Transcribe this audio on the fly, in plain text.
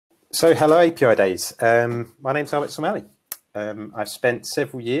So hello API Days. My name's Ahmet Soormally. I've spent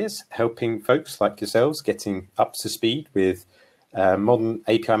several years helping folks like yourselves getting up to speed with modern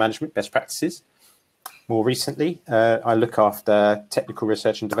API management best practices. More recently, I look after technical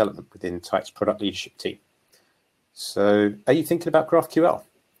research and development within Type's product leadership team. So are you thinking about GraphQL?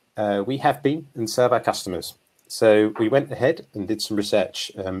 We have been and serve our customers. So we went ahead and did some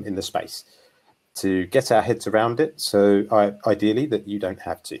research in the space to get our heads around it. So ideally that you don't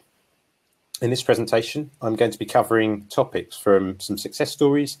have to. In this presentation, I'm going to be covering topics from some success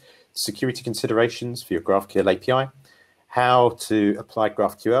stories, security considerations for your GraphQL API, how to apply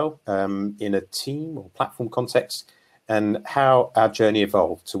GraphQL in a team or platform context, and how our journey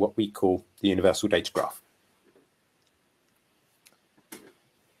evolved to what we call the Universal Data Graph.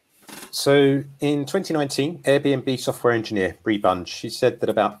 So in 2019, Airbnb software engineer Bree Bunge, she said that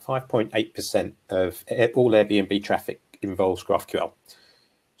about 5.8% of all Airbnb traffic involves GraphQL.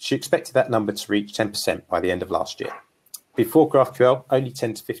 She expected that number to reach 10% by the end of last year. Before GraphQL, only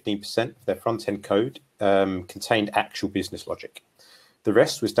 10 to 15% of their front-end code contained actual business logic. The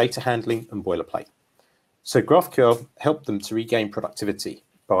rest was data handling and boilerplate. So GraphQL helped them to regain productivity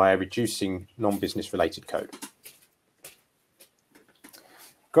by reducing non-business related code.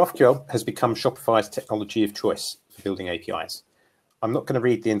 GraphQL has become Shopify's technology of choice for building APIs. I'm not going to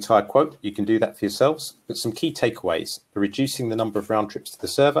read the entire quote. You can do that for yourselves, but some key takeaways are reducing the number of round trips to the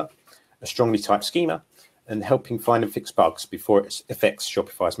server, a strongly typed schema, and helping find and fix bugs before it affects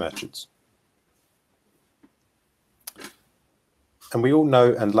Shopify's merchants. And we all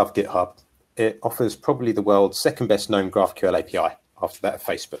know and love GitHub. It offers probably the world's second best known GraphQL API after that of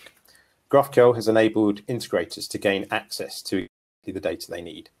Facebook. GraphQL has enabled integrators to gain access to the data they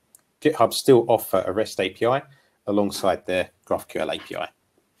need. GitHub still offer a REST API alongside their GraphQL API.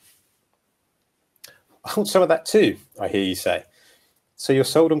 I want some of that too, I hear you say. So you're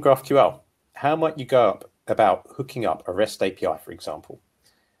sold on GraphQL. How might you go about hooking up a REST API, for example?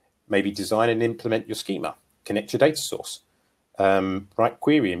 Maybe design and implement your schema, connect your data source, write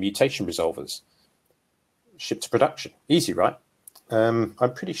query and mutation resolvers, ship to production. Easy, right? I'm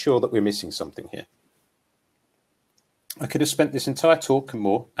pretty sure that we're missing something here. I could have spent this entire talk and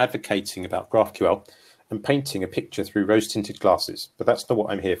more advocating about GraphQL and painting a picture through rose-tinted glasses, but that's not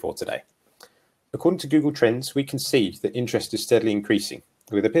what I'm here for today. According to Google Trends, we can see that interest is steadily increasing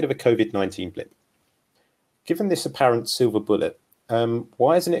with a bit of a COVID-19 blip. Given this apparent silver bullet,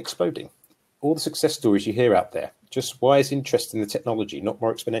 why isn't it exploding? All the success stories you hear out there, just why is interest in the technology not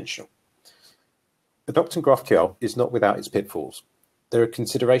more exponential? Adopting GraphQL is not without its pitfalls. There are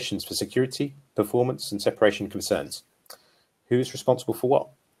considerations for security, performance, and separation concerns. Who is responsible for what?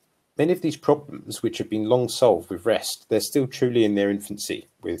 Many of these problems, which have been long solved with REST, they're still truly in their infancy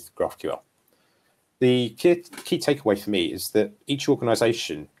with GraphQL. The key takeaway for me is that each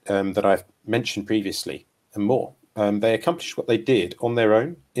organization that I've mentioned previously and more, they accomplished what they did on their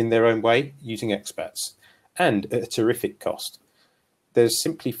own, in their own way, using experts, and at a terrific cost. There's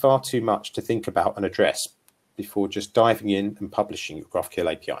simply far too much to think about and address before just diving in and publishing your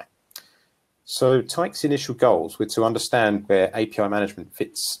GraphQL API. So Tyke's initial goals were to understand where API management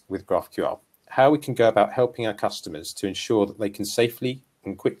fits with GraphQL, how we can go about helping our customers to ensure that they can safely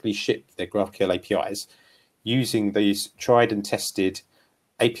and quickly ship their GraphQL APIs using these tried and tested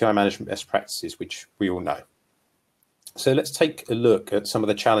API management best practices, which we all know. So let's take a look at some of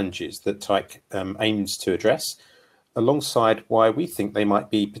the challenges that Tyke aims to address, alongside why we think they might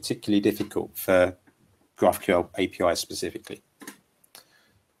be particularly difficult for GraphQL APIs specifically.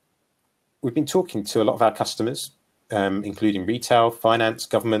 We've been talking to a lot of our customers, including retail, finance,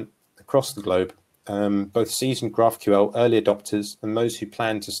 government, across the globe, both seasoned GraphQL early adopters and those who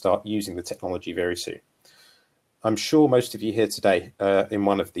plan to start using the technology very soon. I'm sure most of you here today are in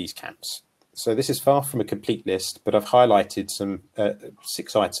one of these camps. So this is far from a complete list, but I've highlighted some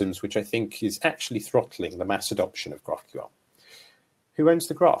 6 items which I think is actually throttling the mass adoption of GraphQL. Who owns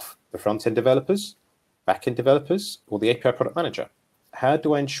the graph? The front-end developers, back-end developers, or the API product manager? How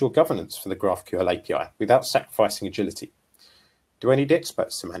do I ensure governance for the GraphQL API without sacrificing agility? Do I need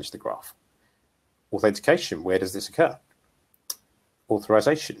experts to manage the graph? Authentication, where does this occur?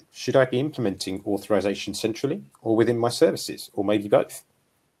 Authorization, should I be implementing authorization centrally or within my services, or maybe both?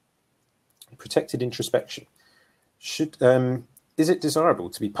 Protected introspection, is it desirable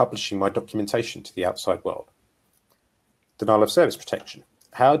to be publishing my documentation to the outside world? Denial of service protection,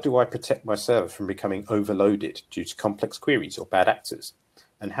 how do I protect my server from becoming overloaded due to complex queries or bad actors?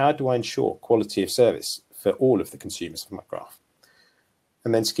 And how do I ensure quality of service for all of the consumers of my graph?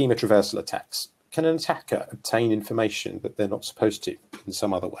 And then schema traversal attacks. Can an attacker obtain information that they're not supposed to in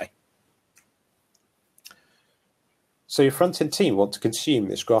some other way? So your front-end team want to consume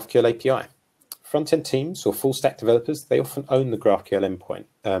this GraphQL API. Front-end teams or full-stack developers, they often own the GraphQL endpoint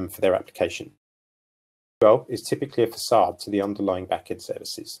for their application. GraphQL is typically a facade to the underlying backend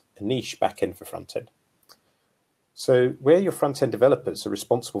services, a niche backend for front-end. So where your front-end developers are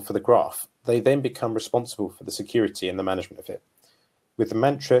responsible for the graph, they then become responsible for the security and the management of it. With the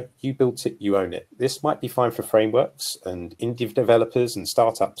mantra, you built it, you own it. This might be fine for frameworks and indie developers and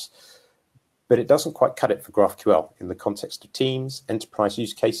startups, but it doesn't quite cut it for GraphQL in the context of teams, enterprise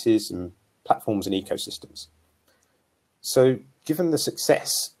use cases, and platforms and ecosystems. So given the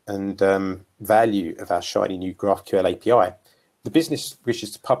success and value of our shiny new GraphQL API, the business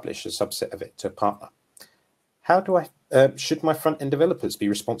wishes to publish a subset of it to a partner. How should my front-end developers be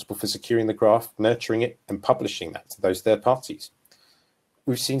responsible for securing the graph, nurturing it, and publishing that to those third parties?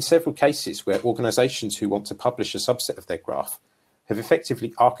 We've seen several cases where organizations who want to publish a subset of their graph have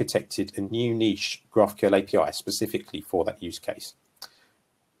effectively architected a new niche GraphQL API specifically for that use case.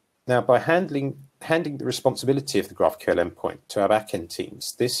 Now, by handing the responsibility of the GraphQL endpoint to our backend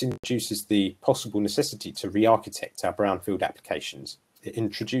teams, this introduces the possible necessity to re-architect our brownfield applications. It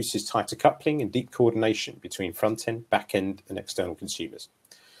introduces tighter coupling and deep coordination between front-end, back-end, and external consumers.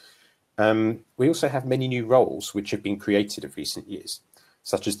 We also have many new roles which have been created in recent years,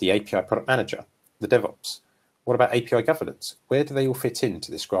 such as the API product manager, the DevOps. What about API governance? Where do they all fit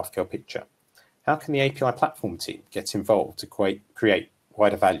into this GraphQL picture? How can the API platform team get involved to create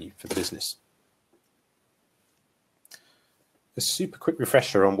wider value for the business? A super quick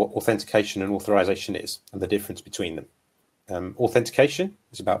refresher on what authentication and authorization is and the difference between them. Authentication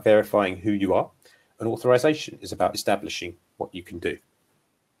is about verifying who you are, and authorization is about establishing what you can do.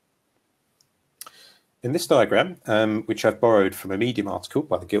 In this diagram, which I've borrowed from a Medium article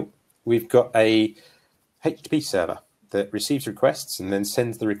by the Guild, we've got a HTTP server that receives requests and then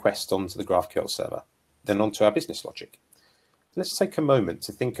sends the request onto the GraphQL server, then onto our business logic. Let's take a moment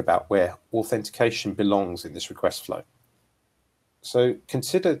to think about where authentication belongs in this request flow. So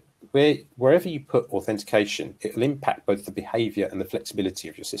consider wherever you put authentication, it will impact both the behavior and the flexibility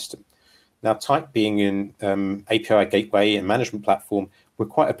of your system. Now, type being in API gateway and management platform, we're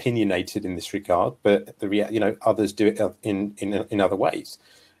quite opinionated in this regard, but others do it in other ways.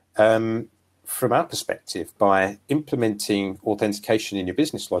 From our perspective, by implementing authentication in your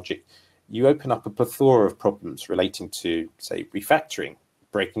business logic, you open up a plethora of problems relating to, say, refactoring,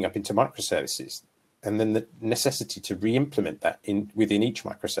 breaking up into microservices, and then the necessity to re-implement that within each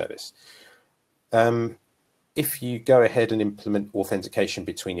microservice. If you go ahead and implement authentication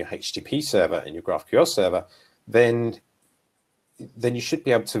between your HTTP server and your GraphQL server, then you should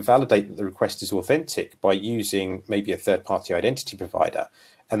be able to validate that the request is authentic by using maybe a third-party identity provider.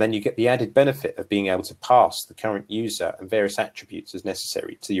 And then you get the added benefit of being able to pass the current user and various attributes as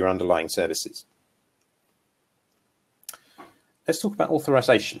necessary to your underlying services. Let's talk about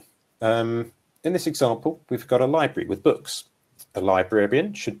authorization. In this example, we've got a library with books. A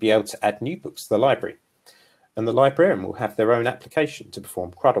librarian should be able to add new books to the library. And the librarian will have their own application to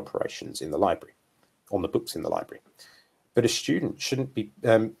perform CRUD operations in the library, on the books in the library. But a student shouldn't be,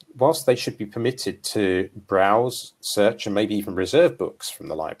 whilst they should be permitted to browse, search, and maybe even reserve books from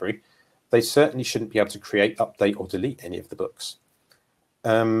the library, they certainly shouldn't be able to create, update, or delete any of the books.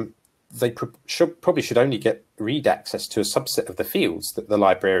 They probably should only get read access to a subset of the fields that the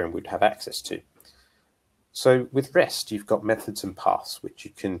librarian would have access to. So with REST, you've got methods and paths, which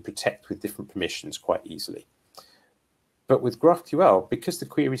you can protect with different permissions quite easily. But with GraphQL, because the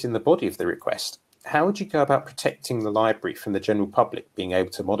query is in the body of the request, how would you go about protecting the library from the general public being able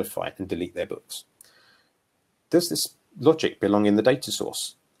to modify and delete their books? Does this logic belong in the data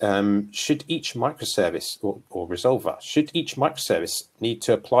source? Should each microservice or resolver, should each microservice need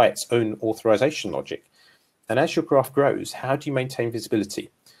to apply its own authorization logic? And as your graph grows, how do you maintain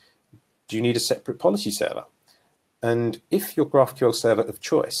visibility? Do you need a separate policy server? And if your GraphQL server of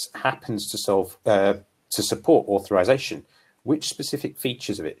choice happens to support authorization, which specific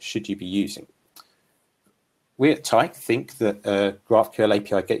features of it should you be using? We at Tyke think that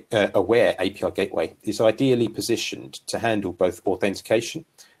GraphQL aware API gateway is ideally positioned to handle both authentication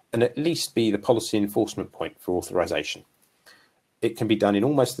and at least be the policy enforcement point for authorization. It can be done in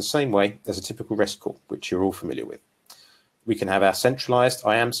almost the same way as a typical REST call, which you're all familiar with. We can have our centralized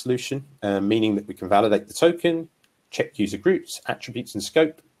IAM solution, meaning that we can validate the token, check user groups, attributes, and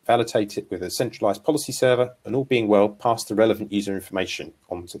scope, validate it with a centralized policy server, and all being well, pass the relevant user information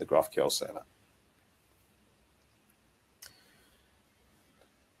onto the GraphQL server.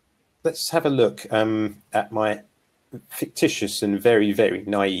 Let's have a look at my fictitious and very, very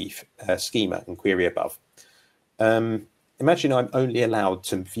naive schema and query above. Imagine I'm only allowed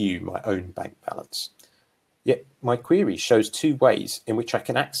to view my own bank balance. Yet my query shows two ways in which I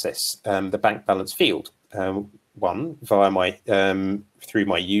can access the bank balance field. One via through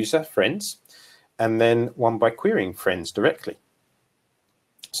my user friends, and then one by querying friends directly.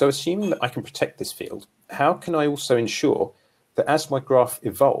 So assuming that I can protect this field, how can I also ensure that as my graph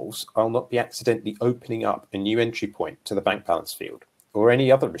evolves, I'll not be accidentally opening up a new entry point to the bank balance field, or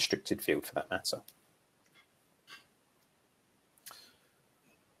any other restricted field for that matter?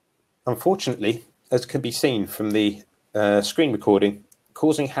 Unfortunately, as can be seen from the screen recording,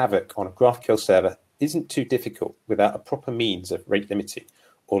 causing havoc on a GraphQL server isn't too difficult without a proper means of rate limiting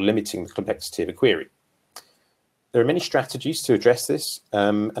or limiting the complexity of a query. There are many strategies to address this,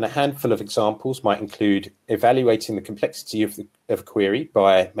 and a handful of examples might include evaluating the complexity of a query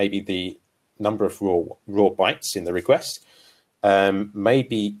by maybe the number of raw bytes in the request.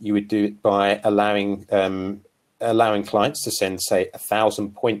 Maybe you would do it by allowing clients to send, say,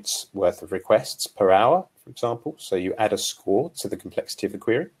 1,000 points worth of requests per hour, for example. So you add a score to the complexity of the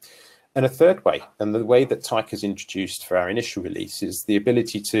query. And a third way, and the way that Tyke has introduced for our initial release, is the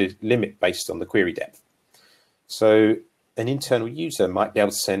ability to limit based on the query depth. So an internal user might be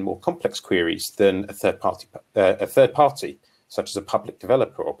able to send more complex queries than a third party, such as a public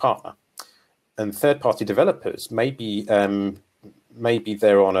developer or partner. And third-party developers, maybe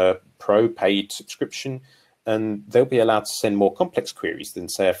they're on a pro paid subscription, and they'll be allowed to send more complex queries than,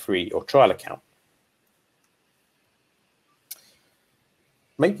 say, a free or trial account.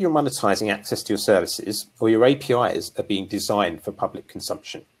 Maybe you're monetizing access to your services, or your APIs are being designed for public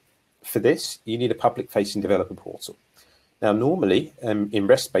consumption. For this, you need a public-facing developer portal. Now, normally, in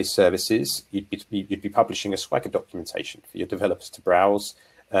REST-based services, you'd be publishing a Swagger documentation for your developers to browse,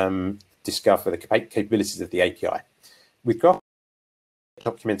 discover the capabilities of the API. With GraphQL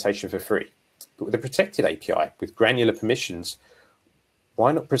documentation for free, but with a protected API with granular permissions,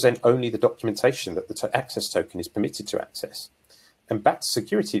 why not present only the documentation that the access token is permitted to access? And back to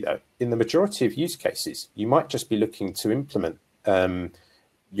security, though, in the majority of use cases, you might just be looking to implement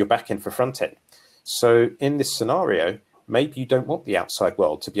your backend for front end. So in this scenario, maybe you don't want the outside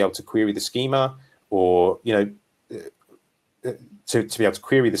world to be able to query the schema, or to be able to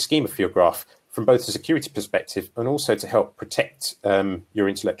query the schema for your graph from both a security perspective and also to help protect your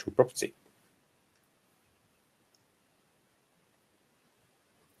intellectual property.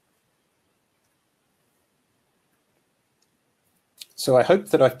 So I hope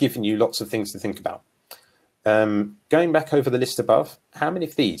that I've given you lots of things to think about. Going back over the list above, how many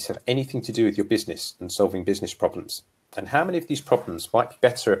of these have anything to do with your business and solving business problems? And how many of these problems might be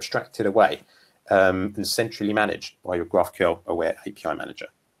better abstracted away and centrally managed by your GraphQL-aware API manager?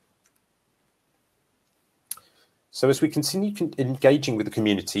 So as we continue engaging with the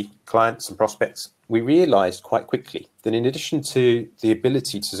community, clients and prospects, we realized quite quickly that in addition to the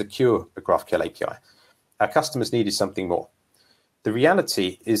ability to secure a GraphQL API, our customers needed something more. The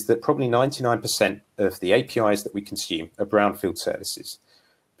reality is that probably 99% of the APIs that we consume are brownfield services.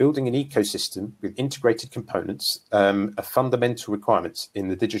 Building an ecosystem with integrated components are fundamental requirements in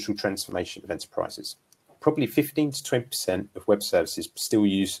the digital transformation of enterprises. Probably 15 to 20% of web services still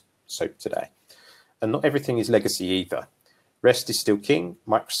use SOAP today. And not everything is legacy either. REST is still king.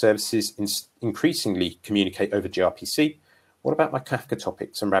 Microservices increasingly communicate over gRPC. What about my Kafka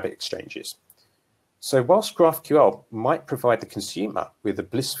topics and Rabbit exchanges? So whilst GraphQL might provide the consumer with a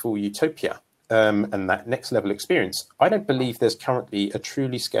blissful utopia and that next level experience, I don't believe there's currently a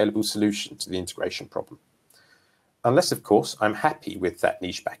truly scalable solution to the integration problem. Unless, of course, I'm happy with that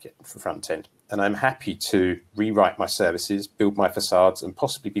niche backend for front end, and I'm happy to rewrite my services, build my facades, and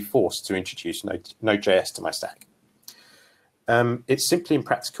possibly be forced to introduce Node.js to my stack. It's simply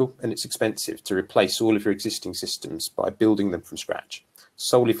impractical and it's expensive to replace all of your existing systems by building them from scratch,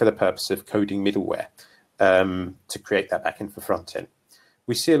 solely for the purpose of coding middleware to create that backend for front end.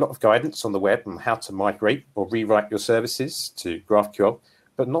 We see a lot of guidance on the web on how to migrate or rewrite your services to GraphQL,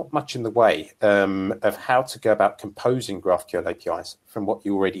 but not much in the way of how to go about composing GraphQL APIs from what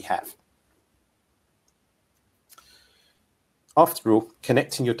you already have. After all,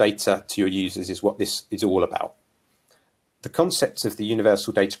 connecting your data to your users is what this is all about. The concept of the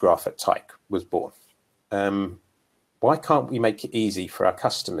universal data graph at Tyke was born. Why can't we make it easy for our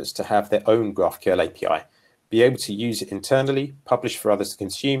customers to have their own GraphQL API, be able to use it internally, publish for others to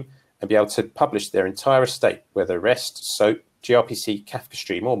consume, and be able to publish their entire estate, whether REST, SOAP, gRPC, Kafka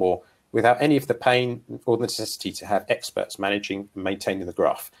Stream, or more, without any of the pain or the necessity to have experts managing and maintaining the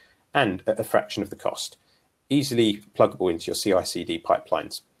graph, and at a fraction of the cost, easily pluggable into your CI/CD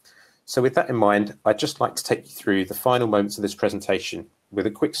pipelines. So with that in mind, I'd just like to take you through the final moments of this presentation with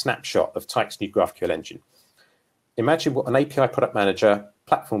a quick snapshot of Tyke's new GraphQL engine. Imagine what an API product manager,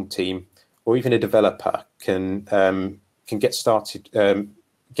 platform team, or even a developer can get started.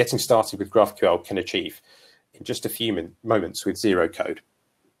 Getting started with GraphQL can achieve in just a few moments with zero code.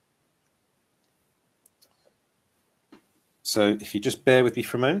 So if you just bear with me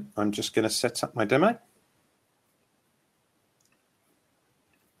for a moment, I'm just going to set up my demo.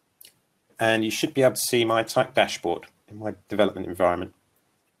 And you should be able to see my type dashboard in my development environment.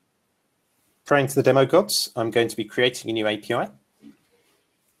 Praying to the demo gods, I'm going to be creating a new API.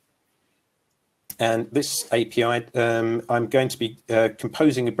 And this API, I'm going to be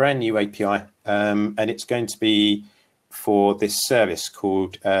composing a brand new API, and it's going to be for this service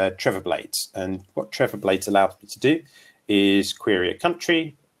called Trevor Blades. And what Trevor Blades allows me to do is query a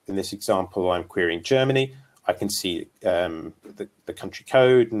country. In this example, I'm querying Germany. I can see the country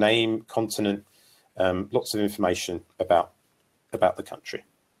code, name, continent, lots of information about the country.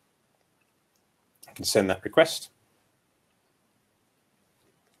 I can send that request.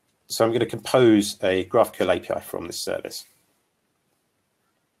 So I'm going to compose a GraphQL API from this service.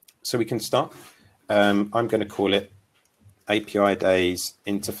 So we can start. I'm going to call it Apidays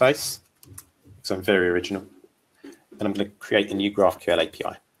interface, because I'm very original. And I'm going to create a new GraphQL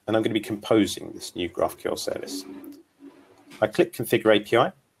API. And I'm going to be composing this new GraphQL service. I click Configure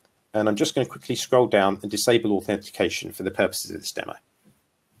API, and I'm just going to quickly scroll down and disable authentication for the purposes of this demo.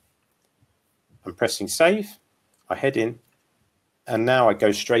 I'm pressing Save. I head in. And now I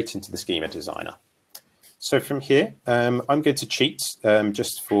go straight into the schema designer. So from here, I'm going to cheat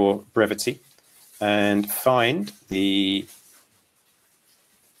just for brevity and find the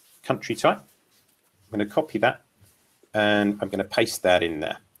country type. I'm going to copy that and I'm going to paste that in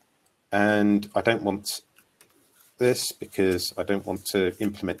there. And I don't want this because I don't want to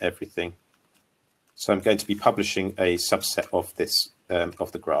implement everything. So I'm going to be publishing a subset of this,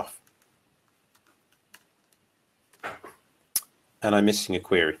 of the graph. And I'm missing a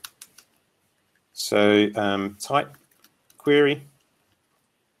query. So type query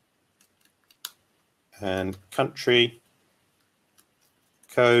and country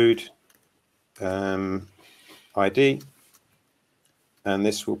code ID, and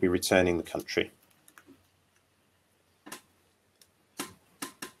this will be returning the country.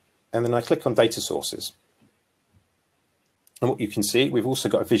 And then I click on data sources. And what you can see, we've also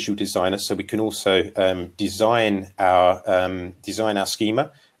got a visual designer, so we can also design our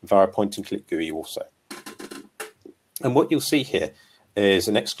schema via a point-and-click GUI also. And what you'll see here is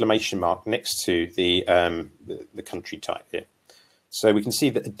an exclamation mark next to the country type here. So we can see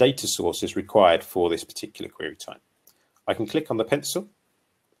that a data source is required for this particular query type. I can click on the pencil,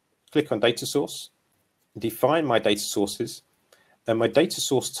 click on data source, define my data sources, and my data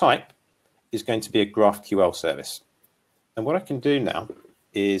source type is going to be a GraphQL service. And what I can do now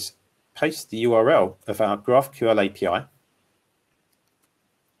is paste the URL of our GraphQL API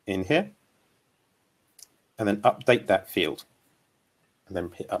in here, and then update that field, and then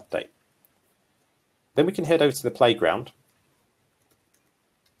hit update. Then we can head over to the playground,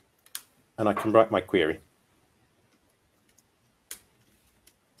 and I can write my query.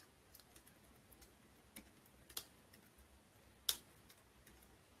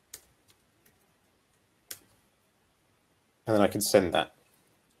 And then I can send that.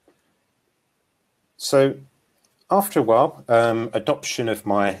 So after a while, adoption of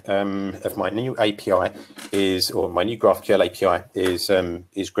my new API or my new GraphQL API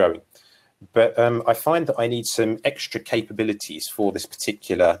is growing. But I find that I need some extra capabilities for this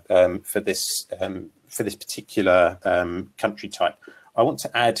particular country type. I want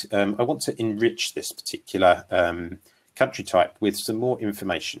to add, I want to enrich this particular country type with some more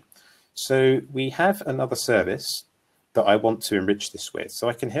information. So we have another service that I want to enrich this with. So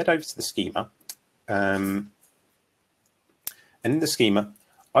I can head over to the schema. And in the schema,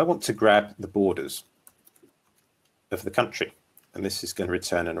 I want to grab the borders of the country. And this is going to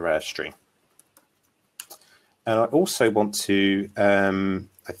return an array of string. And I also want to,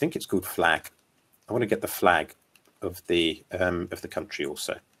 I think it's called flag. I want to get the flag of the country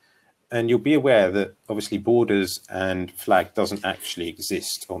also. And you'll be aware that obviously borders and flag doesn't actually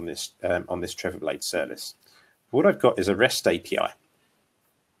exist on this Trevor Blades service. What I've got is a REST API,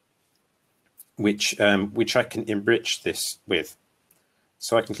 which I can enrich this with.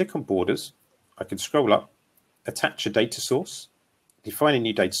 So I can click on borders, I can scroll up, attach a data source, define a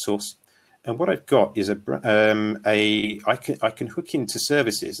new data source, and what I've got is I can hook into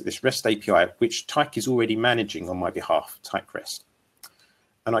services, this REST API, which Tyke is already managing on my behalf, Tyke REST.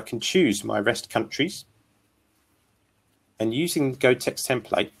 And I can choose my REST countries, and using the GoText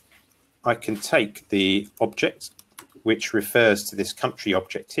template, I can take the object, which refers to this country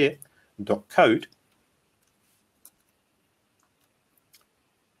object here, .code,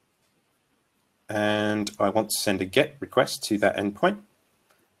 and I want to send a GET request to that endpoint,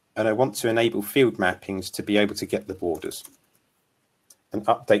 and I want to enable field mappings to be able to get the borders and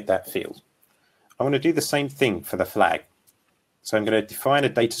update that field. I want to do the same thing for the flag. So I'm going to define a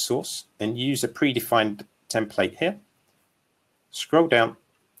data source and use a predefined template here. Scroll down,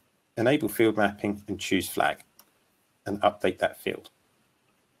 enable field mapping, and choose flag, and update that field.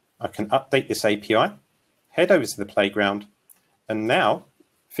 I can update this API, head over to the playground, and now,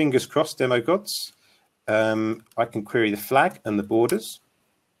 fingers crossed, demo gods, I can query the flag and the borders,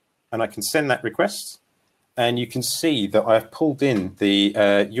 and I can send that request. And you can see that I've pulled in the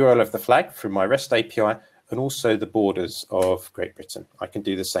URL of the flag from my REST API and also the borders of Great Britain. I can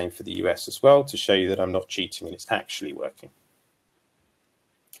do the same for the US as well to show you that I'm not cheating and it's actually working.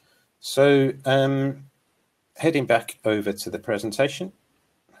 So heading back over to the presentation.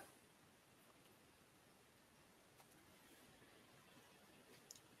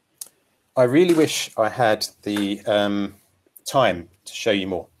 I really wish I had the time to show you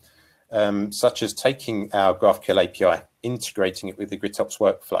more, such as taking our GraphQL API, integrating it with the GritOps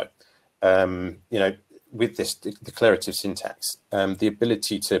workflow, you know, with this declarative syntax, the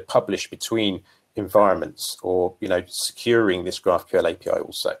ability to publish between environments, or, you know, securing this GraphQL API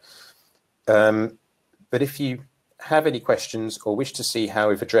also. But if you have any questions or wish to see how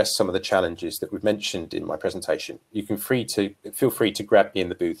we've addressed some of the challenges that we've mentioned in my presentation, you can feel free to grab me in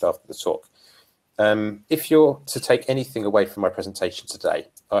the booth after the talk. If you're to take anything away from my presentation today,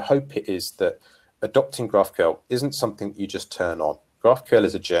 I hope it is that adopting GraphQL isn't something you just turn on. GraphQL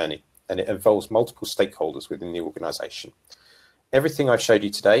is a journey, and it involves multiple stakeholders within the organization. Everything I've showed you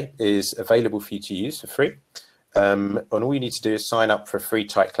today is available for you to use for free. And all you need to do is sign up for a free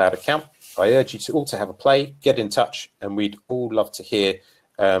Tight Cloud account. I urge you to all to have a play, get in touch, and we'd all love to hear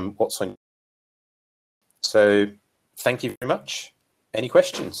what's on. So thank you very much. Any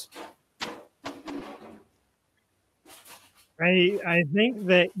questions? I think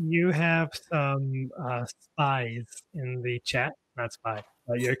that you have some spies in the chat, not spy.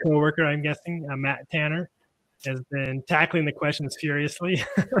 Your coworker, I'm guessing, Matt Tanner, has been tackling the questions furiously.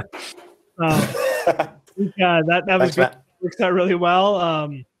 That was good. Works out really well.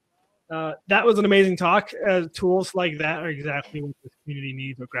 That was an amazing talk. Tools like that are exactly what this community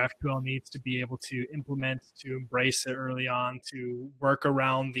needs, what GraphQL needs to be able to implement, to embrace it early on, to work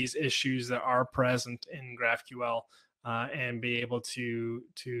around these issues that are present in GraphQL, and be able to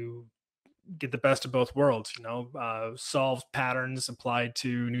get the best of both worlds. You know, solve patterns applied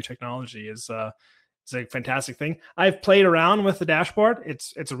to new technology is a fantastic thing. I've played around with the dashboard.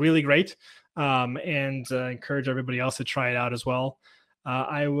 It's really great, and encourage everybody else to try it out as well.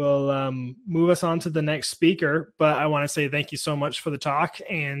 I will move us on to the next speaker, but I want to say thank you so much for the talk.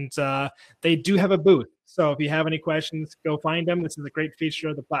 And they do have a booth, so if you have any questions, go find them. This is a great feature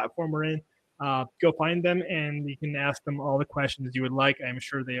of the platform we're in. Go find them, and you can ask them all the questions you would like. I'm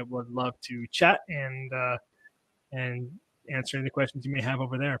sure they would love to chat and answer any questions you may have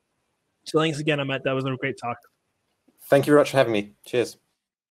over there. So thanks again, Ahmet. That was a great talk. Thank you very much for having me. Cheers.